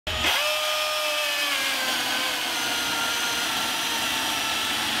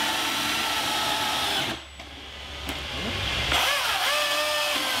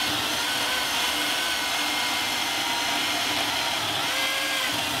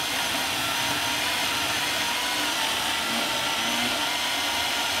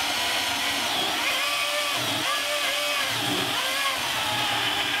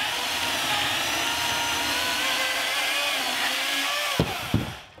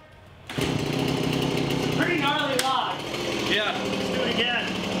again.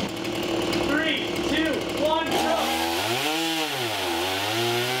 3, 2, 1, go.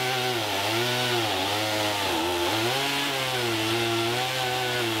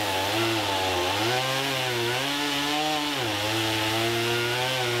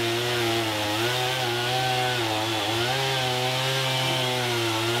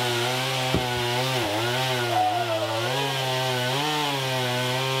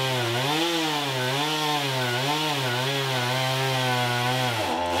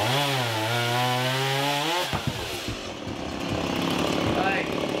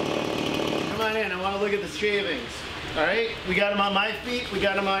 I want to look at the shavings. Alright, we got them on my feet, we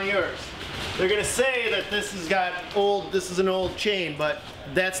got them on yours. They're going to say that this is an old chain, but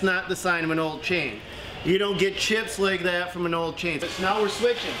that's not the sign of an old chain. You don't get chips like that from an old chain. So now we're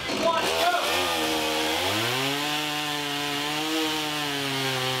switching. 1, go!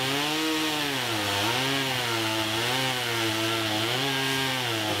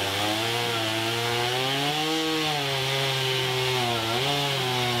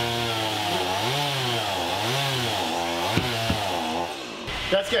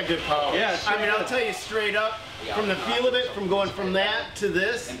 That's got good power. Yeah, I mean, I'll tell you straight up, from the feel of it, from going from that to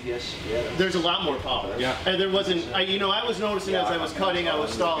this, there's a lot more power. Yeah. And there wasn't, you know, I was noticing as I was cutting, I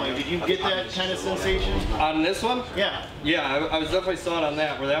was stalling. Did you get that kind of sensation? On this one? Yeah. Yeah, I was definitely saw it on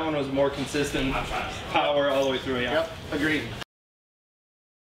that, where that one was more consistent power all the way through, yeah. Yep, agreed.